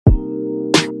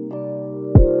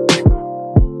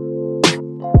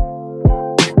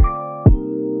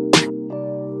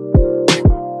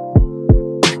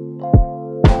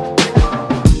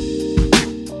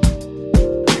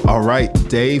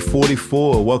Day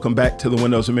 44. Welcome back to the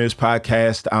Windows and Mirrors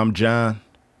podcast. I'm John.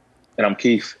 And I'm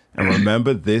Keith. And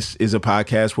remember, this is a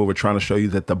podcast where we're trying to show you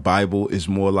that the Bible is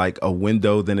more like a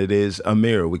window than it is a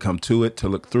mirror. We come to it to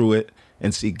look through it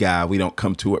and see God. We don't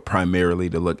come to it primarily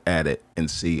to look at it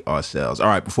and see ourselves. All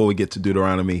right, before we get to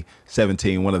Deuteronomy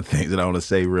 17, one of the things that I want to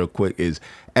say real quick is,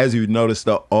 as you've noticed,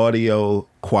 the audio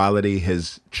quality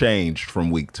has changed from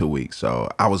week to week. So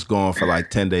I was gone for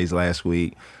like 10 days last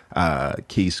week.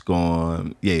 Keith's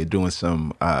gone, doing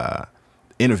some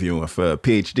interviewing for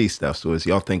PhD stuff. So as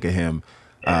y'all think of him,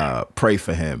 pray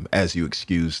for him as you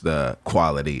excuse the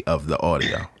quality of the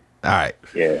audio. All right.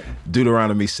 Yeah.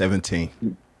 Deuteronomy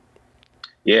 17.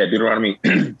 Yeah, Deuteronomy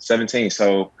 17.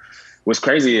 So what's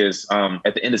crazy is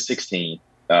at the end of 16,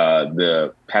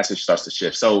 the passage starts to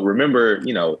shift. So remember,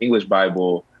 English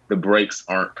Bible, the breaks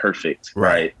aren't perfect,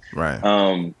 right?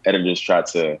 Right. Editors try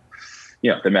to,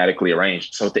 thematically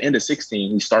arrange. So at the end of 16,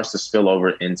 he starts to spill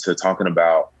over into talking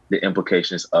about the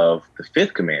implications of the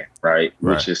fifth command, right?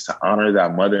 Which is to honor thy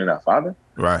mother and thy father.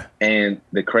 Right. And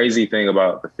the crazy thing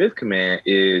about the fifth command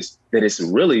is that it's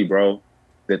really, bro,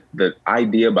 that the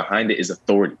idea behind it is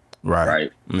authority,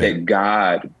 right? Yeah. That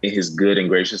God, in his good and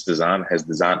gracious design, has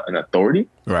designed an authority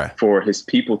for his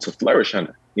people to flourish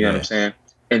under. You know what I'm saying?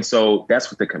 And so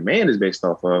that's what the command is based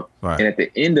off of. Right. And at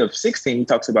the end of 16, he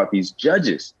talks about these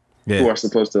judges who are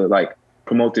supposed to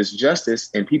promote this justice,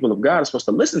 and people of God are supposed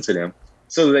to listen to them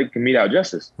so that they can mete out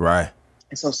justice. Right.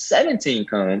 And so 17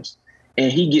 comes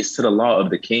and he gets to the law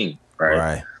of the king,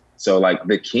 right? So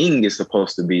the king is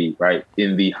supposed to be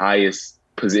in the highest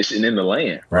position in the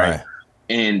land, right?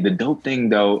 And the dope thing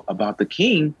though about the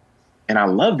king, and I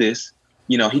love this,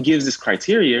 he gives this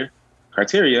criteria,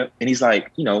 and he's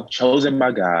chosen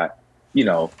by God,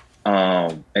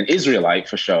 an Israelite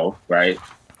for sure, right?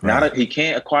 He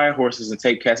can't acquire horses and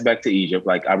take cats back to Egypt.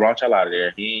 I brought y'all out of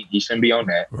there. He shouldn't be on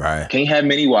that. Right. Can't have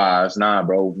many wives. Nah,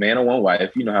 bro. Man or one wife.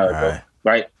 You know how it goes.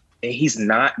 Right. And he's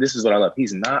not, this is what I love.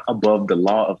 He's not above the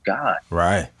law of God.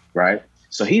 Right. Right.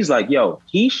 So he's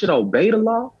he should obey the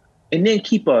law and then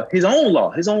keep his own law,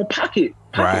 his own pocket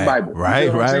Bible. Right.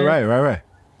 You know Right.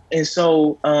 And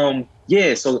so,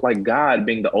 God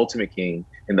being the ultimate king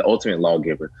and the ultimate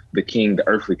lawgiver, the king, the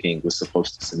earthly king, was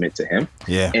supposed to submit to him.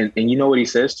 Yeah. And you know what he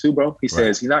says too, bro? He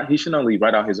says he should not only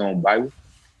write out his own Bible,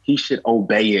 he should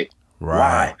obey it. Right.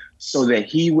 Why? So that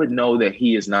he would know that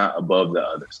he is not above the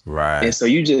others. Right. And so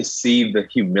you just see the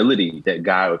humility that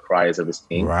God requires of his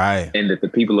king. Right. And that the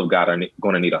people of God are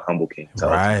going to need a humble king.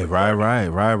 Right.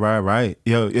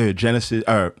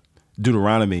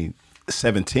 Deuteronomy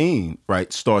 17,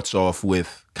 starts off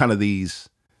with kind of these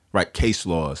case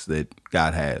laws that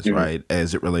God has,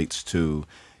 as it relates to,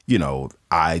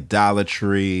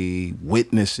 idolatry,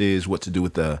 witnesses, what to do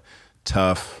with the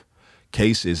tough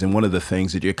cases. And one of the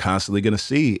things that you're constantly going to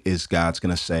see is God's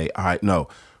going to say, all right, no,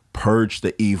 purge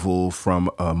the evil from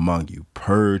among you,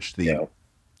 purge the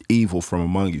evil from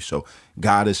among you. So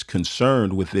God is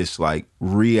concerned with this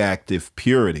reactive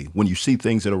purity. When you see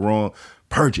things that are wrong,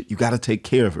 purge it. You got to take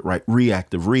care of it, right?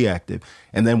 Reactive.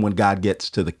 And then when God gets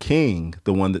to the king,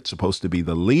 the one that's supposed to be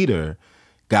the leader,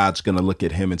 God's going to look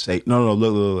at him and say, no,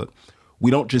 look.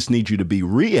 We don't just need you to be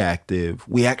reactive.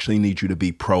 We actually need you to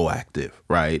be proactive,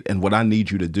 right? And what I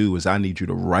need you to do is I need you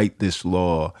to write this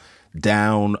law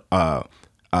down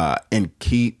and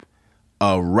keep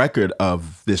a record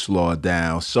of this law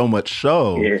down, so much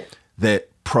so that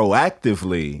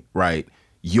proactively,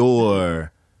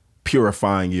 you're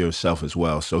purifying yourself as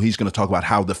well. So he's going to talk about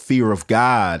how the fear of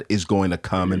God is going to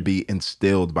come and be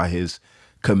instilled by his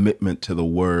commitment to the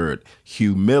word.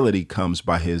 Humility comes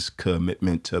by his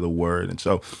commitment to the word. And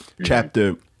so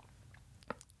chapter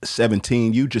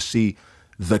 17, you just see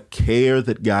the care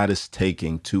that God is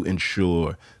taking to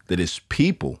ensure that his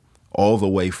people, all the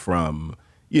way from,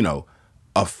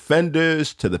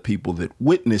 offenders to the people that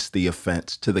witness the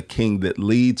offense to the king that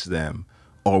leads them,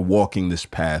 are walking this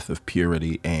path of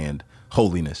purity and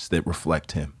holiness that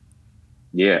reflect him.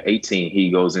 Yeah, 18,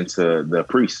 he goes into the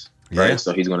priests. Right.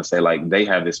 So he's going to say they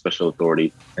have this special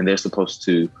authority and they're supposed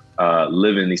to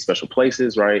live in these special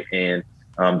places. Right. And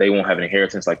they won't have an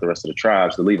inheritance like the rest of the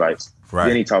tribes, the Levites. Right.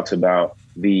 Then he talks about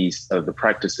these the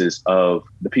practices of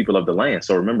the people of the land.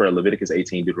 So remember, Leviticus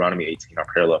 18, Deuteronomy 18 are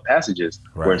parallel passages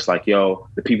where it's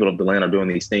the people of the land are doing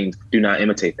these things. Do not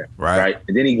imitate them. Right.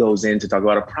 And then he goes in to talk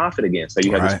about a prophet again. So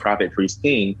you have this prophet, priest,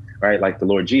 king, like the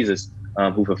Lord Jesus,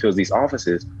 who fulfills these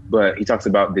offices. But he talks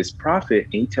about this prophet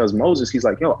and he tells Moses, he's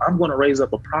I'm going to raise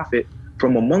up a prophet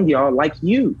from among y'all like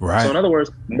you. Right. So in other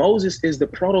words, Moses is the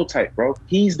prototype, bro.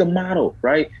 He's the model,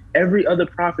 right? Every other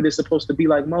prophet is supposed to be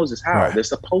like Moses. How? Right. They're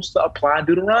supposed to apply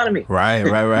Deuteronomy. Right.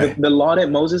 the law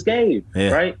that Moses gave,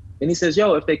 Yeah. right? And he says,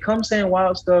 yo, if they come saying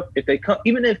wild stuff, if they come,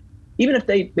 even if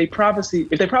they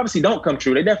prophecy don't come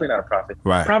true, they're definitely not a prophet.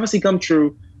 Right. Prophecy come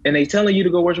true, and they telling you to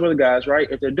go worship other gods, right?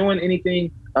 If they're doing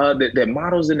anything that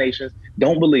models the nations,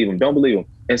 don't believe them. Don't believe them.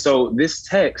 And so this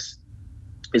text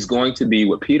is going to be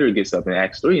what Peter gets up in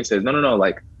Acts 3 and says, no,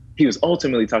 like he was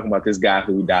ultimately talking about this guy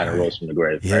who died and rose from the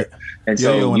grave, right? And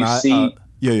so you see...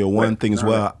 one thing as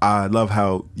well, I love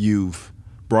how you've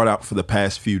brought out for the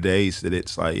past few days that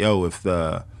it's like, if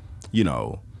the,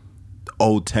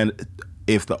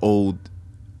 if the Old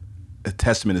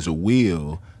Testament is a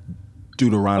wheel,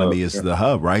 Deuteronomy is the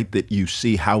hub, right? That you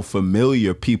see how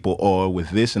familiar people are with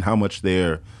this and how much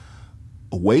they're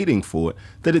waiting for it.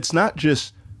 That it's not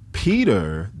just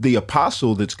Peter, the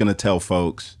apostle, that's going to tell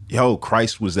folks,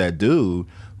 Christ was that dude.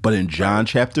 But in John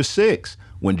chapter 6,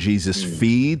 when Jesus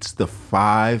feeds the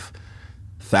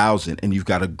 5,000 and you've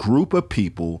got a group of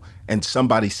people and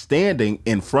somebody standing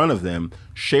in front of them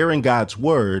sharing God's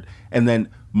word and then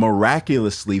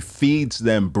miraculously feeds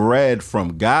them bread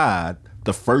from God,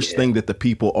 the first thing that the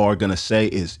people are going to say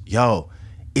is,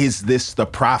 is this the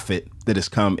prophet that has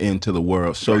come into the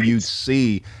world? So you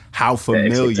see how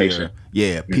familiar,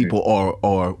 people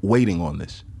are waiting on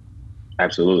this.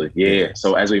 Absolutely. Yeah.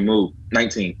 So as we move,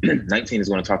 19 is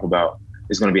going to talk about,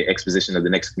 it's going to be an exposition of the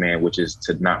next command, which is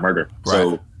to not murder. Right.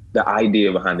 So the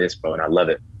idea behind this, bro, and I love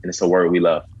it, and it's a word we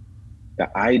love.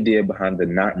 The idea behind the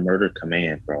not murder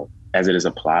command, bro, as it is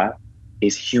applied,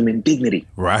 is human dignity.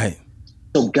 Right.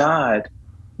 So God,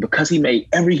 because he made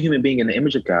every human being in the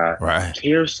image of God,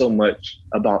 cares so much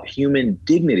about human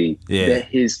dignity that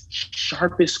his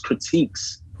sharpest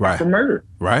critiques for murder.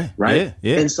 Right.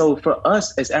 Yeah. And so for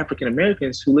us as African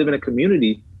Americans who live in a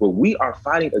community where we are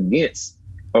fighting against,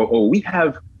 or we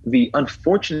have the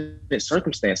unfortunate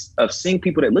circumstance of seeing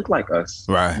people that look like us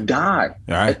die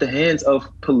at the hands of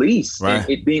police and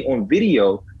it being on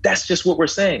video, that's just what we're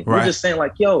saying. We're just saying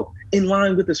like, in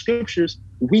line with the scriptures,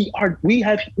 we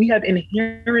have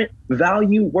inherent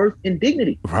value, worth, and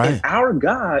dignity. And our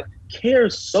God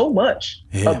cares so much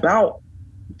about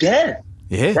death.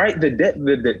 Right?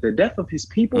 The death of his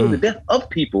people, the death of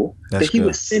people, that he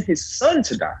would send his son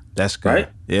to die. That's good. Right?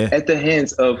 Yeah. At the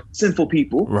hands of sinful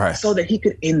people, so that he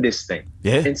could end this thing.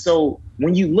 Yeah. And so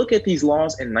when you look at these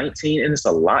laws in 19, and it's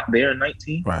a lot there in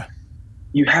 19,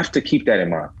 you have to keep that in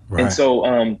mind. And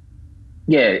so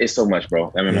it's so much,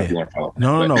 bro. I don't know if you want to follow up.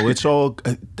 No. It's all,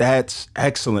 that's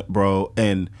excellent, bro.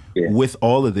 And with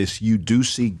all of this, you do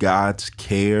see God's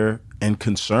care and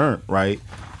concern, right?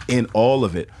 In all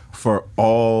of it, for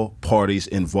all parties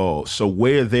involved. So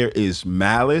where there is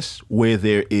malice, where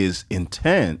there is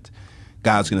intent,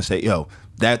 God's going to say,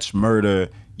 that's murder.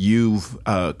 You've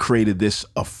created this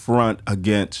affront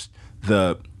against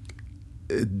the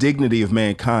dignity of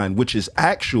mankind, which is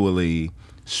actually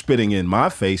spitting in my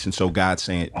face. And so God's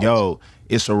saying,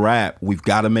 it's a wrap. We've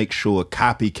got to make sure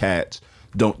copycats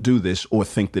don't do this or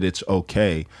think that it's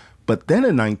okay. But then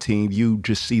in 19, you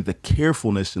just see the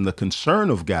carefulness and the concern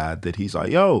of God that he's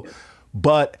like,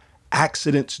 but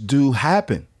accidents do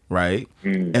happen, right?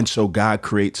 And so God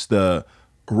creates the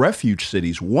refuge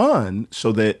cities, one,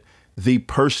 so that the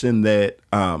person that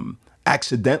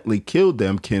accidentally killed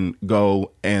them can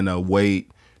go and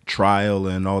await trial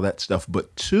and all that stuff.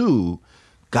 But two,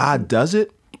 God does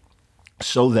it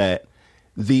so that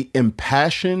the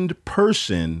impassioned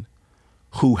person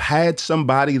who had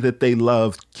somebody that they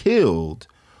loved killed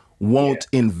won't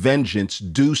in vengeance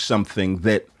do something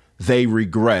that they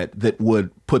regret, that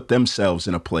would put themselves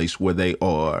in a place where they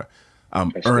are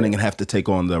earning and have to take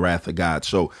on the wrath of God.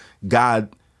 So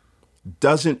God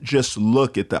doesn't just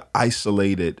look at the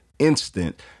isolated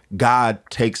instant. God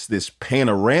takes this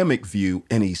panoramic view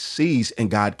and he sees,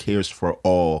 and God cares for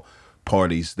all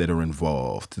parties that are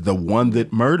involved. The one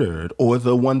that murdered or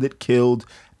the one that killed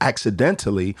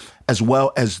accidentally, as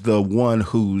well as the one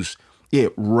whose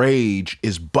rage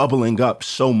is bubbling up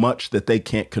so much that they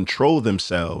can't control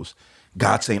themselves.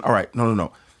 God's saying, all right,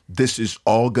 no. This is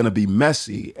all going to be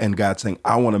messy. And God's saying,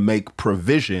 I want to make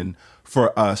provision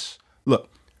for us,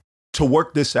 to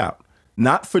work this out,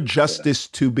 not for justice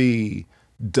to be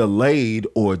delayed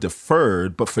or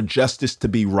deferred, but for justice to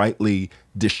be rightly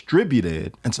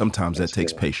distributed. And sometimes that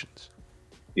takes patience.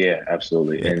 Yeah,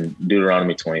 absolutely. In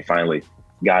Deuteronomy 20, finally,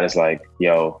 God is like,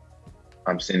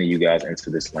 I'm sending you guys into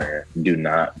this land. Do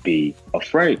not be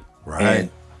afraid. Right. And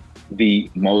the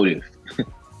motive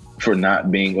for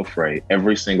not being afraid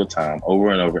every single time, over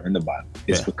and over in the Bible,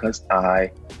 is because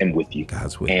I am with you.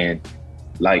 God's with you. And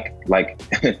like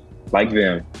like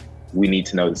them, we need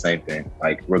to know the same thing.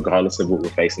 Like, regardless of what we're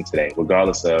facing today,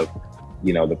 regardless of,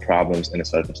 the problems and the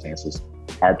circumstances,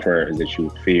 our prayer is that you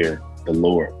would fear the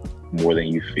Lord more than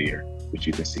you fear what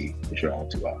you can see with your own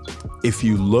two eyes. If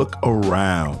you look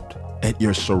around at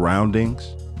your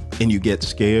surroundings and you get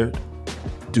scared,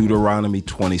 Deuteronomy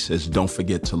 20 says, don't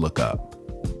forget to look up.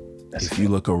 If you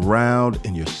look around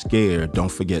and you're scared,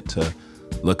 don't forget to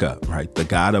look up, right? The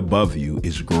God above you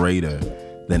is greater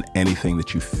than anything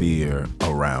that you fear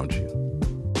around you.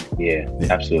 Yeah.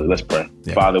 Absolutely. Let's pray.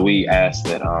 Yeah. Father, we ask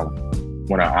that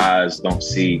when our eyes don't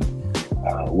see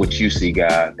what you see,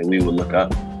 God, that we will look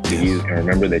up to you and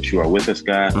remember that you are with us,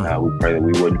 God. We pray that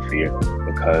we wouldn't fear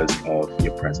because of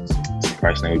your presence. In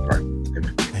Christ's name we pray.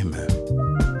 Amen.